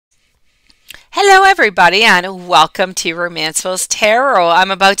Hello everybody and welcome to Romanceful's Tarot. I'm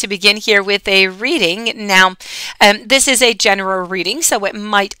about to begin here with a reading. Now, this is a general reading, so it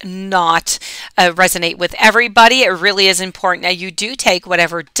might not resonate with everybody. It really is important that you do take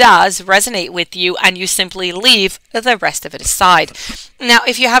whatever does resonate with you and you simply leave the rest of it aside. Now,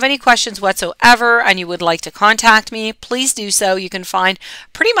 if you have any questions whatsoever and you would like to contact me, please do so. You can find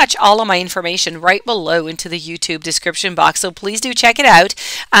pretty much all of my information right below into the YouTube description box, so please do check it out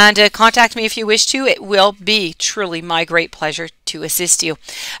and contact me if you wish to. It will be truly my great pleasure to assist you.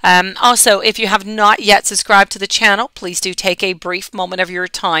 Also, if you have not yet subscribed to the channel, please do take a brief moment of your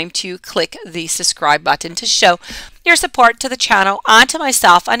time to click the subscribe button to show your support to the channel and to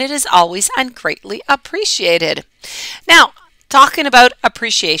myself, and it is always and greatly appreciated. Now, talking about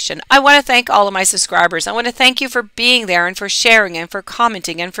appreciation, I want to thank all of my subscribers. I want to thank you for being there and for sharing and for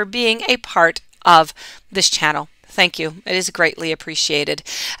commenting and for being a part of this channel. Thank you. It is greatly appreciated.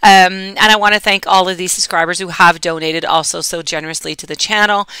 And I want to thank all of these subscribers who have donated also so generously to the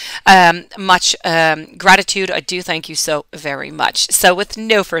channel. Much gratitude. I do thank you so very much. So with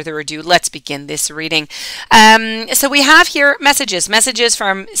no further ado, let's begin this reading. So we have here messages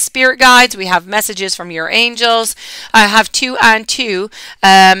from spirit guides. We have messages from your angels. I have 2 and 2.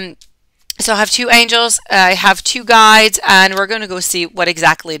 So I have 2 angels, I have 2 guides, and we're going to go see what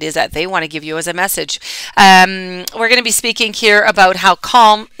exactly it is that they want to give you as a message. We're going to be speaking here about how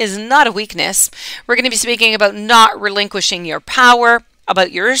calm is not a weakness. We're going to be speaking about not relinquishing your power,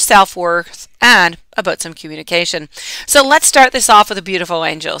 about your self-worth, and about some communication. So let's start this off with the beautiful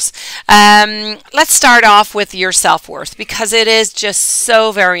angels. Let's start off with your self-worth, because it is just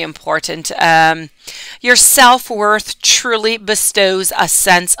so very important. Your self-worth truly bestows a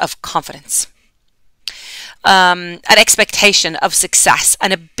sense of confidence, an expectation of success,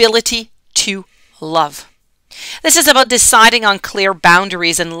 an ability to love. This is about deciding on clear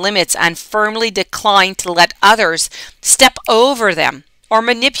boundaries and limits and firmly decline to let others step over them or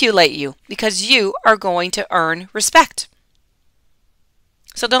manipulate you, because you are going to earn respect.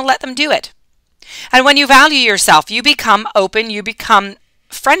 So don't let them do it. And when you value yourself, you become open, you become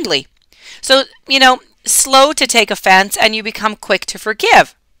friendly. So, slow to take offense, and you become quick to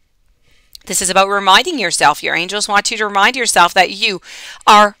forgive. This is about reminding yourself. Your angels want you to remind yourself that you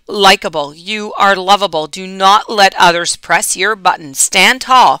are likable, you are lovable. Do not let others press your buttons. Stand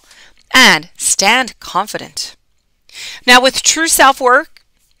tall and stand confident. Now, with true self-worth,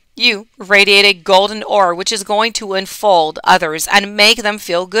 you radiate a golden aura, which is going to enfold others and make them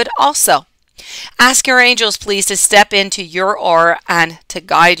feel good also. Ask your angels, please, to step into your aura and to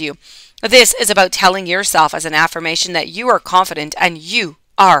guide you. This is about telling yourself as an affirmation that you are confident and you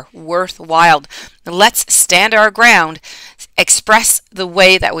are worthwhile. Let's stand our ground, express the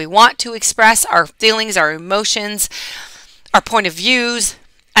way that we want to express our feelings, our emotions, our point of views,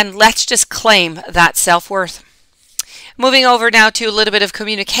 and let's just claim that self-worth. Moving over now to a little bit of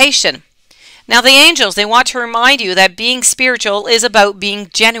communication. Now, the angels, they want to remind you that being spiritual is about being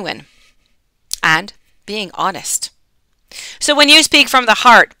genuine and being honest. So when you speak from the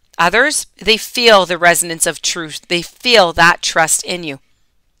heart, others, they feel the resonance of truth. They feel that trust in you.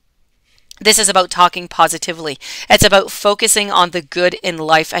 This is about talking positively. It's about focusing on the good in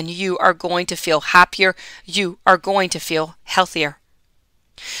life, and you are going to feel happier. You are going to feel healthier.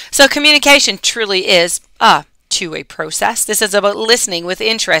 So communication truly is a two-way process. This is about listening with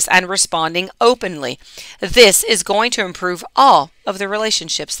interest and responding openly. This is going to improve all of the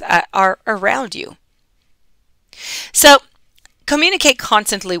relationships that are around you. So communicate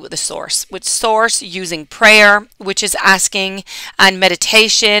constantly with the source. With source using prayer, which is asking, and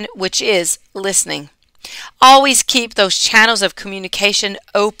meditation, which is listening. Always keep those channels of communication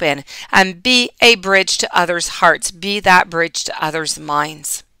open and be a bridge to others' hearts. Be that bridge to others'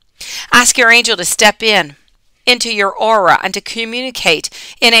 minds. Ask your angel to step into your aura and to communicate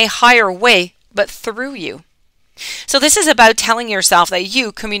in a higher way, but through you. So this is about telling yourself that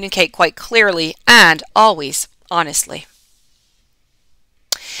you communicate quite clearly and always honestly.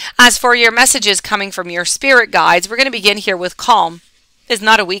 As for your messages coming from your spirit guides, we're going to begin here with calm is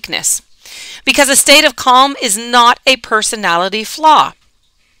not a weakness, because a state of calm is not a personality flaw.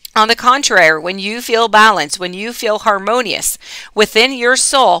 On the contrary, when you feel balanced, when you feel harmonious within your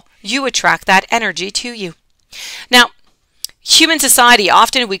soul, you attract that energy to you. Now, human society,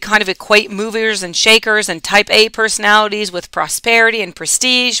 often we kind of equate movers and shakers and type A personalities with prosperity and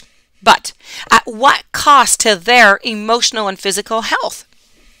prestige, but at what cost to their emotional and physical health?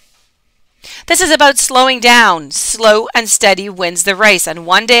 This is about slowing down. Slow and steady wins the race, and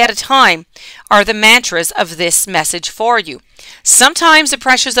one day at a time are the mantras of this message for you. Sometimes the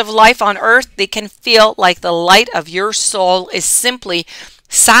pressures of life on earth, they can feel like the light of your soul is simply,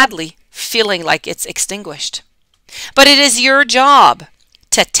 sadly, feeling like it's extinguished. But it is your job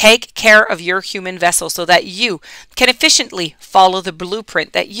to take care of your human vessel so that you can efficiently follow the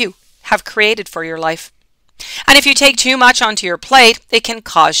blueprint that you have created for your life. And if you take too much onto your plate, it can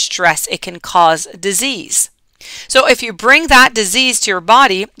cause stress, it can cause disease. So if you bring that disease to your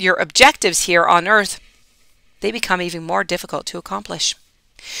body, your objectives here on earth, they become even more difficult to accomplish.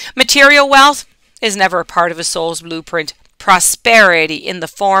 Material wealth is never a part of a soul's blueprint. Prosperity in the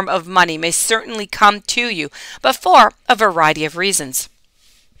form of money may certainly come to you, but for a variety of reasons.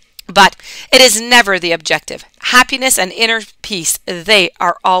 But it is never the objective. Happiness and inner peace, they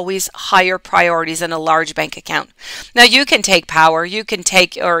are always higher priorities than a large bank account. Now you can take power, you can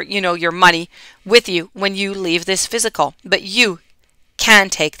take your money with you when you leave this physical, but you can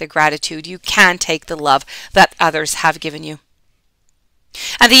take the gratitude, you can take the love that others have given you.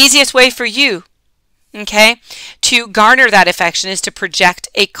 And the easiest way for you, to garner that affection is to project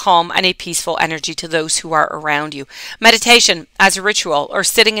a calm and a peaceful energy to those who are around you. Meditation as a ritual or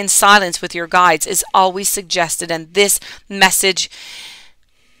sitting in silence with your guides is always suggested, and this message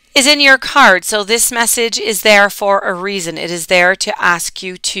is in your card. So this message is there for a reason. It is there to ask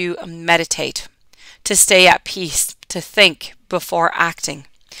you to meditate, to stay at peace, to think before acting.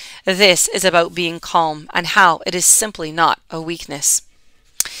 This is about being calm and how it is simply not a weakness.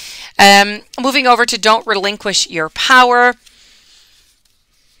 Moving over to don't relinquish your power.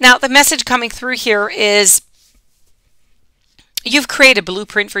 Now, the message coming through here is you've created a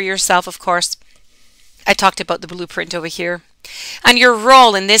blueprint for yourself, of course. I talked about the blueprint over here. And your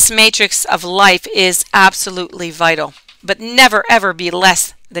role in this matrix of life is absolutely vital, but never ever be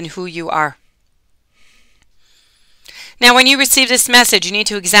less than who you are. Now, when you receive this message, you need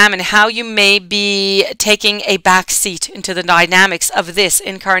to examine how you may be taking a back seat into the dynamics of this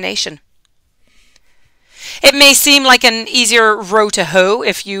incarnation. It may seem like an easier row to hoe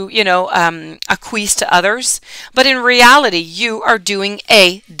if you acquiesce to others, but in reality, you are doing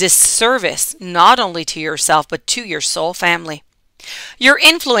a disservice not only to yourself, but to your soul family. Your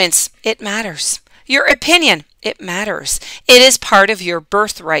influence, it matters. Your opinion, it matters. It is part of your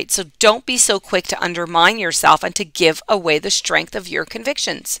birthright, so don't be so quick to undermine yourself and to give away the strength of your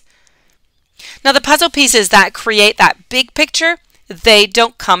convictions. Now, the puzzle pieces that create that big picture, they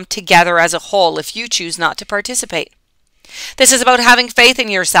don't come together as a whole if you choose not to participate. This is about having faith in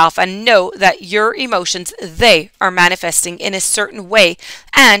yourself and know that your emotions, they are manifesting in a certain way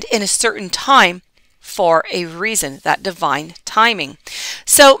and in a certain time for a reason, that divine timing.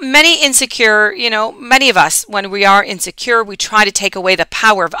 So many of us, when we are insecure, we try to take away the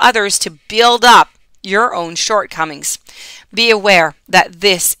power of others to build up your own shortcomings. Be aware that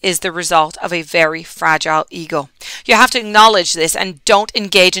this is the result of a very fragile ego. You have to acknowledge this and don't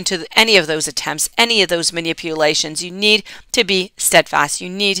engage into any of those attempts, any of those manipulations. You need to be steadfast. You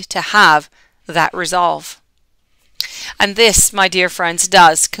need to have that resolve. And this, my dear friends,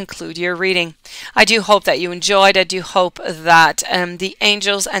 does conclude your reading. I do hope that you enjoyed. I do hope that the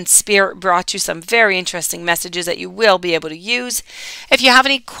angels and spirit brought you some very interesting messages that you will be able to use. If you have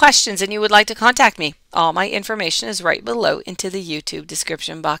any questions and you would like to contact me, all my information is right below into the YouTube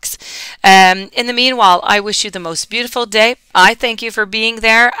description box. In the meanwhile, I wish you the most beautiful day. I thank you for being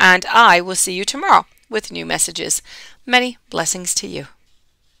there, and I will see you tomorrow with new messages. Many blessings to you.